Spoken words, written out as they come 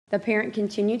The parent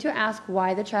continued to ask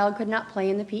why the child could not play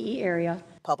in the PE area.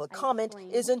 Public comment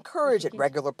is encouraged at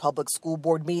regular public school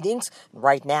board meetings.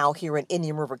 Right now, here in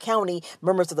Indian River County,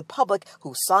 members of the public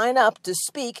who sign up to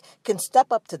speak can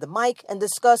step up to the mic and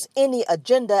discuss any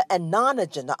agenda and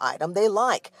non-agenda item they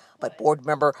like. But board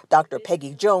member Dr.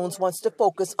 Peggy Jones wants to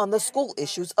focus on the school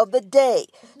issues of the day.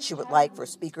 She would like for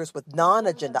speakers with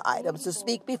non-agenda items to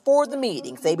speak before the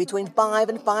meeting, say between 5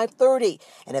 and 5:30.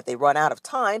 And if they run out of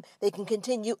time, they can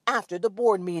continue after the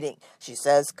board meeting. She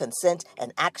says consent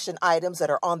and action items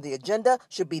that are on the agenda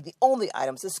should be the only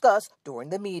items discussed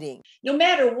during the meeting. No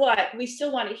matter what, we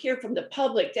still want to hear from the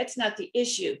public. That's not the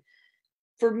issue.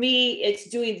 For me, it's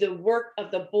doing the work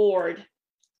of the board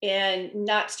and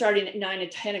not starting at 9 and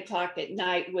 10 o'clock at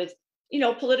night with,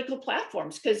 political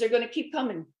platforms, because they're going to keep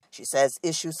coming. She says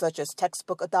issues such as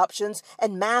textbook adoptions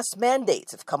and mask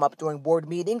mandates have come up during board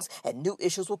meetings, and new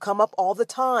issues will come up all the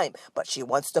time. But she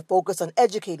wants to focus on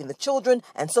educating the children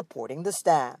and supporting the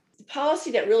staff. The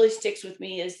policy that really sticks with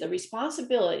me is the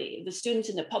responsibility of the students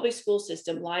in the public school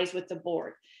system lies with the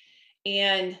board.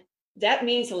 And that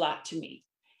means a lot to me.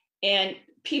 And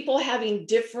people having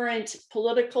different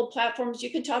political platforms, you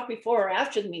can talk before or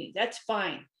after the meeting, that's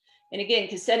fine. And again,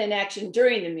 consent and action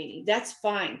during the meeting, that's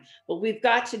fine. But we've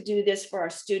got to do this for our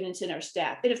students and our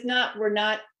staff. And if not, we're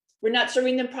not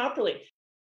serving them properly.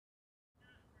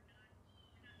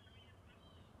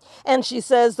 And she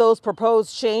says those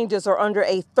proposed changes are under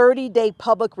a 30-day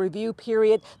public review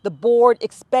period. The board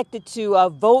expected to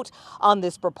vote on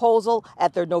this proposal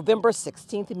at their November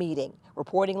 16th meeting.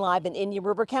 Reporting live in Indian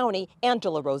River County,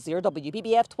 Angela Rozier,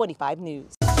 WPBF 25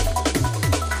 News.